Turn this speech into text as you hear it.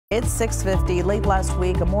It's 6:50. Late last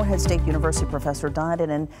week, a Morehead State University professor died in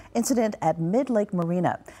an incident at Mid-Lake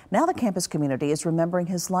Marina. Now the campus community is remembering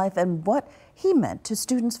his life and what he meant to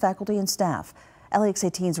students, faculty, and staff. LEX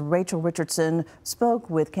 18's Rachel Richardson spoke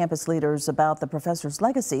with campus leaders about the professor's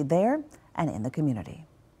legacy there and in the community.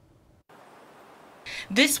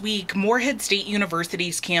 This week, Morehead State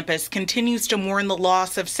University's campus continues to mourn the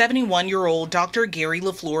loss of 71-year-old Dr. Gary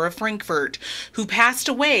LaFleur of Frankfort, who passed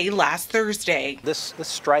away last Thursday. This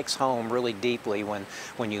strikes home really deeply when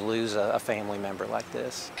you lose a family member like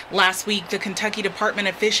this. Last week, the Kentucky Department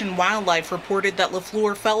of Fish and Wildlife reported that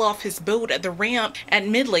LaFleur fell off his boat at the ramp at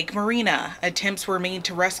Mid-Lake Marina. Attempts were made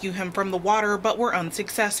to rescue him from the water, but were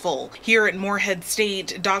unsuccessful. Here at Morehead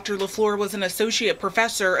State, Dr. LaFleur was an associate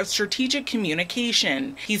professor of strategic communication.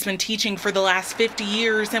 He's been teaching for the last 50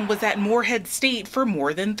 years and was at Morehead State for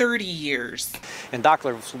more than 30 years. And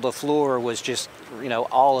Dr. LaFleur was just,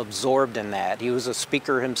 all absorbed in that. He was a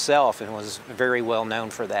speaker himself and was very well known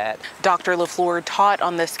for that. Dr. LaFleur taught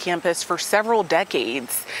on this campus for several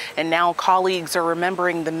decades, and now colleagues are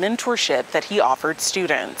remembering the mentorship that he offered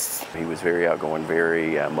students. He was very outgoing,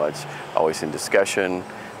 very much always in discussion.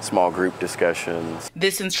 Small group discussions.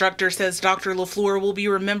 This instructor says Dr. LaFleur will be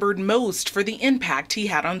remembered most for the impact he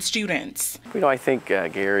had on students. I think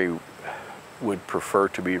Gary would prefer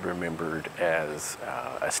to be remembered as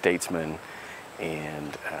a statesman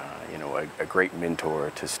and a great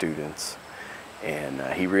mentor to students. And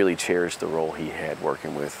he really cherished the role he had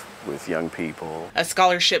working with young people. A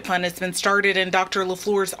scholarship fund has been started in Dr.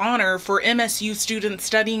 LaFleur's honor for MSU students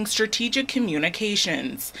studying strategic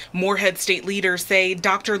communications. Morehead State leaders say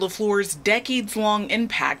Dr. LaFleur's decades-long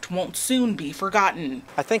impact won't soon be forgotten.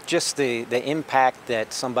 I think just the impact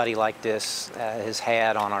that somebody like this has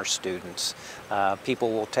had on our students.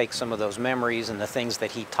 People will take some of those memories and the things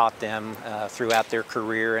that he taught them throughout their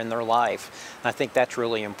career and their life. I think that's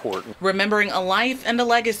really important. Remembering a life and a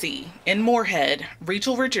legacy. In Morehead,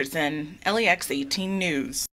 Rachel Richardson, LEX 18 News.